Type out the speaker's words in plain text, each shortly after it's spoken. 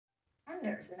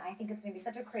Commanders, and I think it's going to be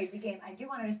such a crazy game. I do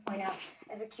want to just point out,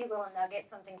 as a cute little nugget,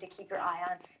 something to keep your eye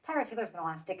on. Tyrod Taylor's going to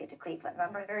want to stick it to Cleveland.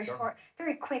 Remember, very short,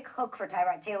 very quick hook for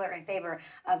Tyrod Taylor in favor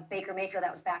of Baker Mayfield.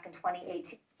 That was back in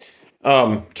 2018.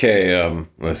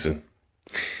 Listen.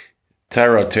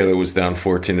 Tyrod Taylor was down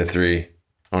 14-3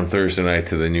 on Thursday night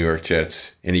to the New York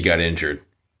Jets, and he got injured.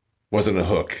 Wasn't a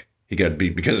hook. He got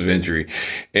beat because of injury,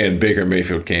 and Baker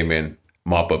Mayfield came in,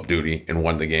 mop-up duty, and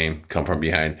won the game, come from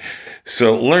behind.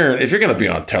 So learn, if you're going to be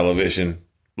on television,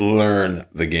 learn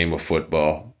the game of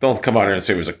football. Don't come out here and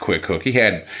say it was a quick hook. He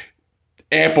had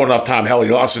ample enough time. Hell, he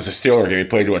lost his Steelers game. He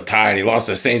played to a tie, and he lost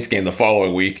the Saints game the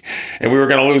following week, and we were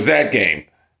going to lose that game.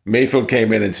 Mayfield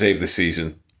came in and saved the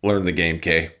season. Learn the game,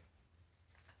 Kay.